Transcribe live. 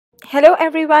Hello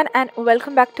everyone and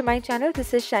welcome back to my channel.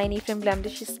 This is Shiny from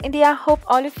Glamdicious India. Hope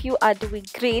all of you are doing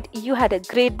great. You had a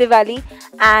great Diwali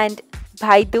and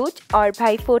Bhai Dooj or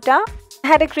Bhai Phota. I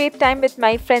had a great time with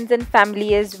my friends and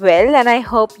family as well, and I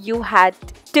hope you had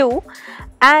too.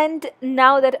 And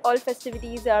now that all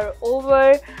festivities are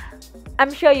over,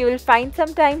 I'm sure you will find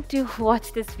some time to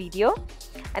watch this video.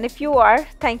 And if you are,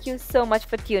 thank you so much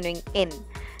for tuning in.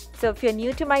 So if you're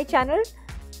new to my channel,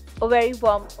 a very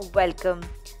warm welcome.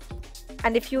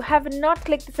 And if you have not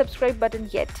clicked the subscribe button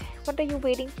yet, what are you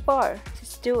waiting for?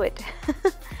 Just do it.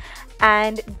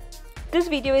 And this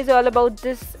video is all about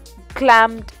this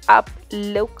glammed up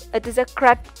look. It is a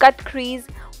cut crease,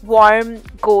 warm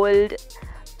gold,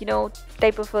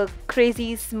 type of a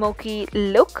crazy smoky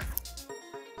look.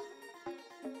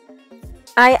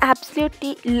 I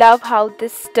absolutely love how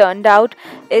this turned out.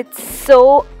 It's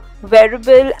so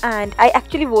wearable, and I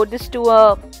actually wore this to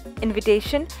a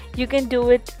invitation. You can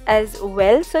do it as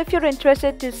well. So if you're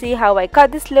interested to see how I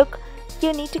cut this look,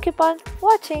 you need to keep on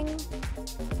watching.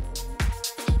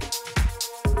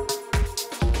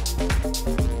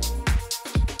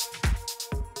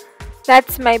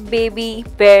 That's my baby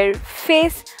bear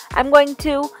face. I'm going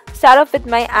to start off with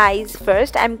my eyes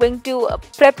first. I'm going to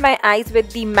prep my eyes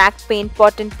with the MAC Paint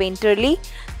Pot and Painterly.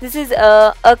 This is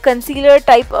a concealer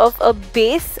type of a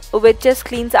base which just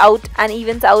cleans out and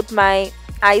evens out my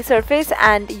eye surface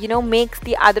and makes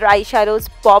the other eyeshadows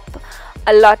pop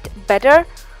a lot better.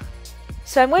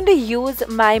 So I'm going to use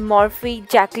my Morphe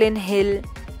Jaclyn Hill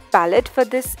palette for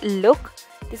this look.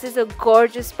 This is a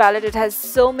gorgeous palette. It has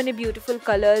so many beautiful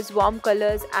colors, warm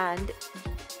colors and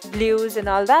blues and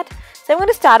all that. So I'm going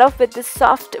to start off with this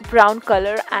soft brown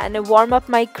color and warm up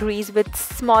my crease with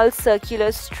small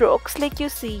circular strokes like you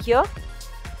see here.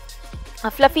 A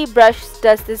fluffy brush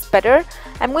does this better.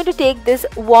 I'm going to take this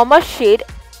warmer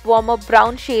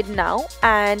brown shade now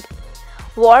and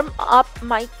warm up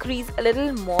my crease a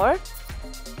little more,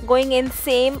 going in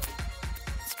same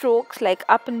strokes like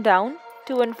up and down,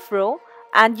 to and fro,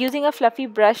 and using a fluffy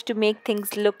brush to make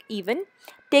things look even.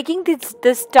 Taking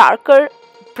this darker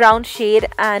brown shade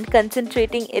and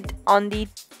concentrating it on the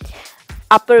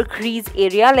upper crease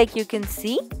area like you can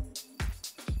see.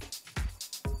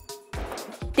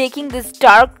 Taking this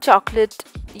dark chocolate,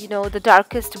 the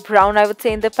darkest brown I would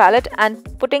say in the palette,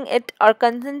 and putting it or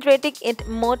concentrating it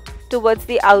more towards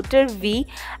the outer V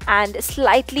and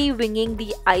slightly winging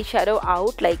the eyeshadow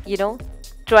out, like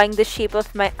drawing the shape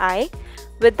of my eye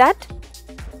with that.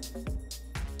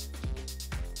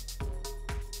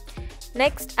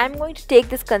 Next, I'm going to take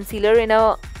this concealer in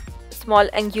a small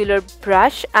angular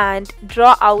brush and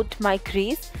draw out my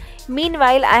crease.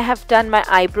 Meanwhile, I have done my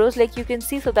eyebrows like you can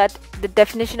see, so that the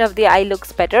definition of the eye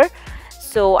looks better.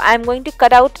 So I'm going to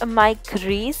cut out my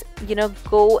crease,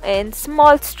 go in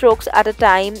small strokes at a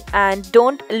time, and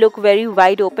don't look very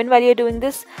wide open while you're doing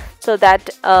this, so that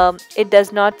it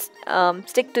does not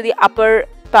stick to the upper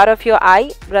part of your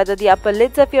eye, rather the upper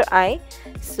lids of your eye.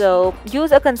 So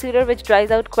use a concealer which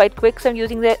dries out quite quick. So I'm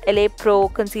using the LA Pro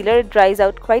concealer. It dries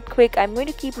out quite quick. I'm going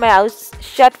to keep my eyes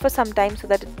shut for some time so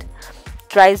that it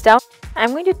dries down.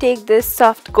 I'm going to take this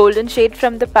soft golden shade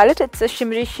from the palette. It's a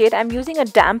shimmery shade. I'm using a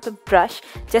damp brush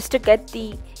just to get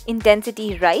the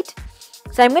intensity right.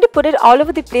 So I'm going to put it all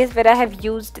over the place where I have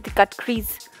used the cut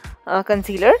crease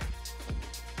concealer.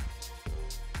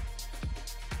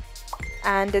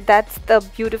 And that's the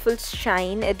beautiful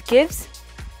shine it gives.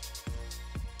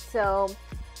 So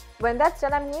when that's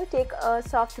done, I'm going to take a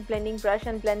soft blending brush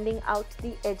and blending out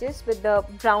the edges with the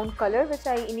brown color which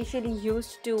I initially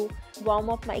used to warm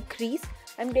up my crease.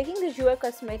 I'm taking the Jouer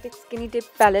Cosmetics Skinny Dip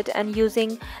palette and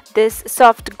using this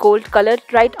soft gold color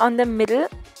right on the middle,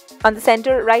 on the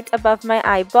center, right above my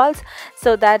eyeballs,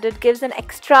 so that it gives an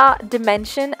extra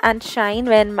dimension and shine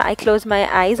when I close my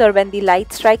eyes or when the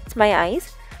light strikes my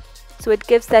eyes. So it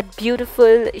gives that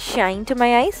beautiful shine to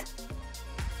my eyes.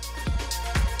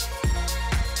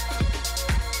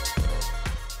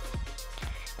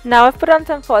 Now I've put on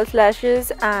some false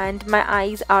lashes and my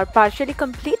eyes are partially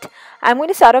complete. I'm going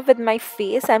to start off with my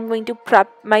face. I'm going to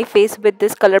prep my face with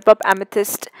this Colourpop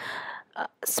Amethyst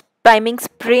priming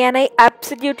spray, and I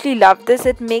absolutely love this.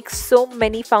 It makes so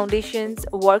many foundations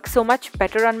work so much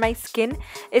better on my skin.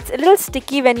 It's a little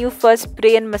sticky when you first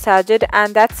spray and massage it,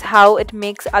 and that's how it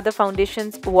makes other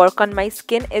foundations work on my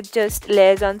skin. It just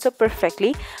layers on so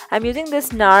perfectly. I'm using this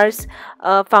NARS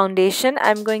foundation.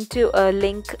 I'm going to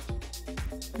link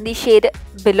the shade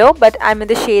below, but I'm in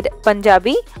the shade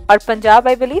Punjabi or Punjab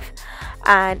I believe,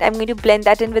 and I'm going to blend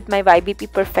that in with my YBP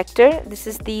Perfector. This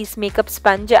is the makeup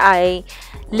sponge I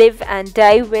live and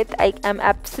die with. I am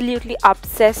absolutely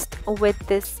obsessed with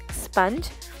this sponge.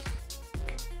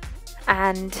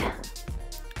 and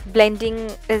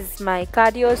blending is my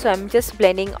cardio, so I'm just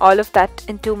blending all of that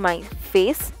into my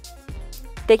face,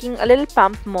 taking a little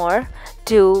pump more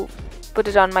to put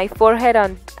it on my forehead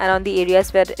and on the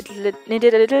areas where it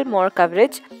needed a little more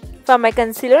coverage. For my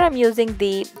concealer, I'm using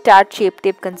the Tarte Shape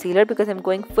Tape concealer because I'm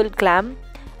going full glam,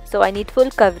 so I need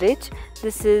full coverage.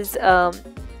 This is a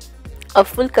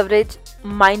full coverage,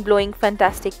 mind-blowing,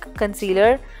 fantastic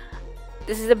concealer.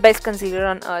 This is the best concealer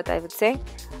on earth, I would say.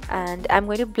 And I'm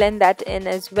going to blend that in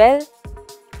as well.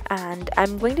 And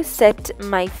I'm going to set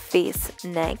my face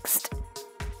next.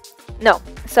 No,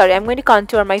 sorry, I'm going to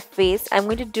contour my face. I'm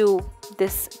going to do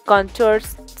this contour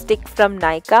stick from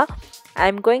Nykaa.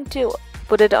 I'm going to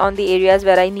put it on the areas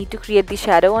where I need to create the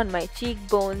shadow, on my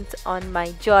cheekbones, on my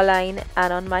jawline,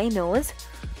 and on my nose.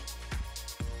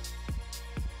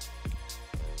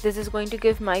 This is going to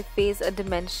give my face a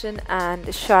dimension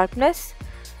and sharpness,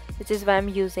 which is why I'm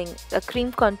using a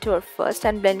cream contour first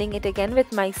and blending it again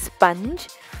with my sponge.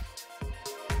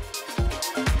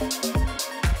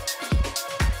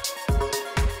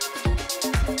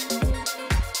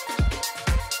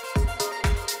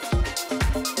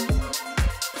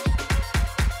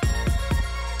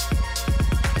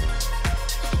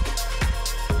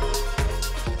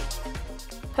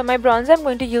 For my bronzer, I'm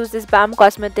going to use this Balm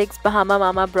Cosmetics Bahama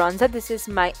Mama bronzer. This is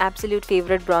my absolute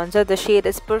favorite bronzer. The shade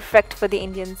is perfect for the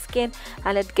Indian skin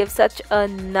and it gives such a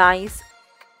nice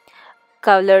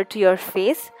color to your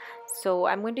face. So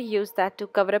I'm going to use that to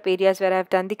cover up areas where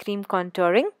I've done the cream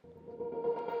contouring.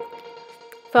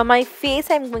 For my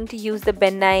face, I'm going to use the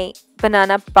Benai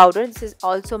banana powder. This is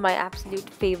also my absolute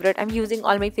favorite. I'm using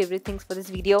all my favorite things for this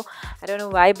video. I don't know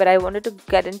why, but I wanted to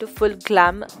get into full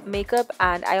glam makeup,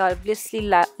 and I obviously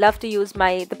love to use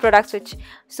the products which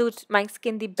suit my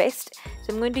skin the best.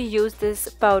 So I'm going to use this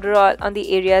powder on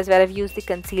the areas where I've used the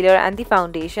concealer and the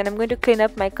foundation. I'm going to clean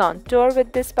up my contour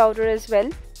with this powder as well,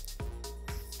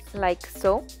 like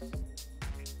so.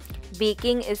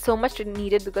 Baking is so much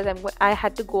needed because I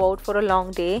had to go out for a long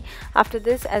day after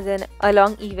this, as in a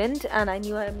long event, and I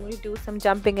knew I'm going to do some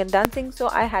jumping and dancing, so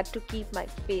I had to keep my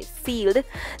face sealed.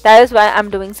 That is why I'm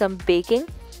doing some baking,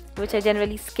 which I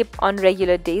generally skip on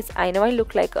regular days. I know I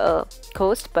look like a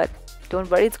ghost, but don't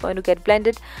worry, it's going to get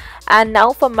blended. And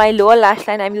now for my lower lash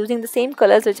line, I'm using the same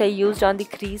colors which I used on the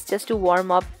crease just to warm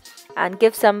up and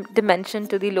give some dimension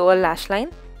to the lower lash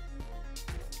line.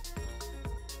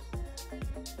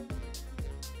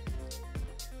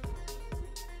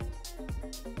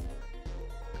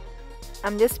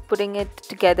 I'm just putting it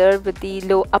together with the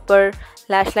upper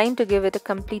lash line to give it a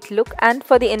complete look. And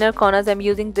for the inner corners, I'm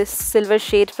using this silver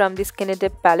shade from the Skinny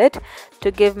Dip palette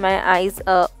to give my eyes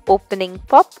a opening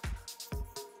pop.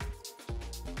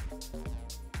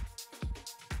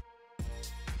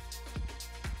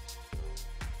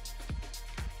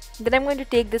 Then I'm going to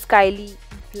take this Kylie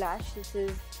blush. This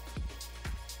is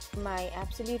my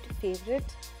absolute favorite,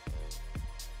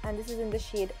 and this is in the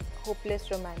shade Hopeless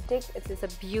Romantic. It is a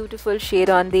beautiful shade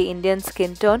on the Indian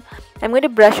skin tone. I'm going to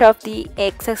brush off the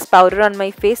excess powder on my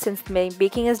face since my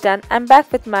baking is done. I'm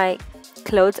back with my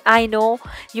clothes. I know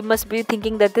you must be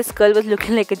thinking that this girl was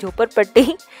looking like a jhopar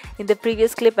patti in the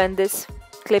previous clip, and this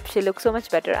clip she looks so much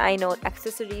better. I know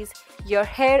accessories, your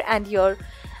hair and your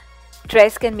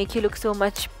dress can make you look so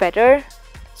much better.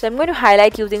 So I'm going to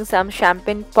highlight using some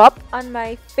champagne pop on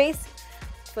my face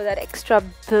for that extra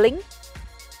bling.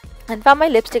 And for my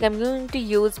lipstick, I'm going to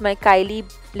use my Kylie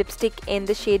lipstick in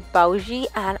the shade Bougie,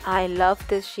 and I love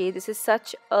this shade. This is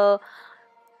such a,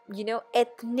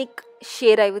 ethnic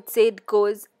shade, I would say. It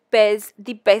pairs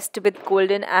the best with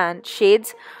golden and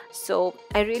shades. So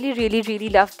I really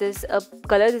love this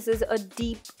color. This is a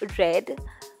deep red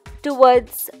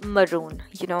towards maroon.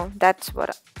 That's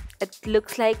what it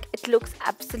looks like. It looks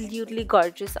absolutely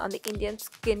gorgeous on the Indian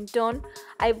skin tone.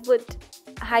 I would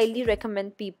highly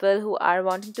recommend people who are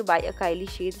wanting to buy a Kylie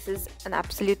shade. This is an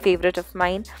absolute favorite of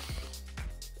mine.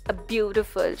 A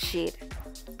beautiful shade.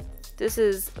 This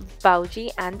is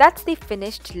Bougie, and that's the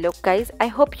finished look, guys. I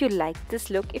hope you liked this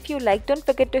look. If you like, don't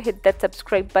forget to hit that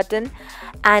subscribe button,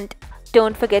 and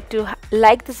don't forget to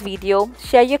like this video,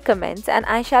 share your comments, and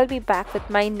I shall be back with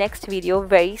my next video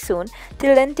very soon.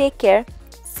 Till then, take care.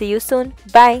 See you soon.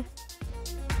 Bye.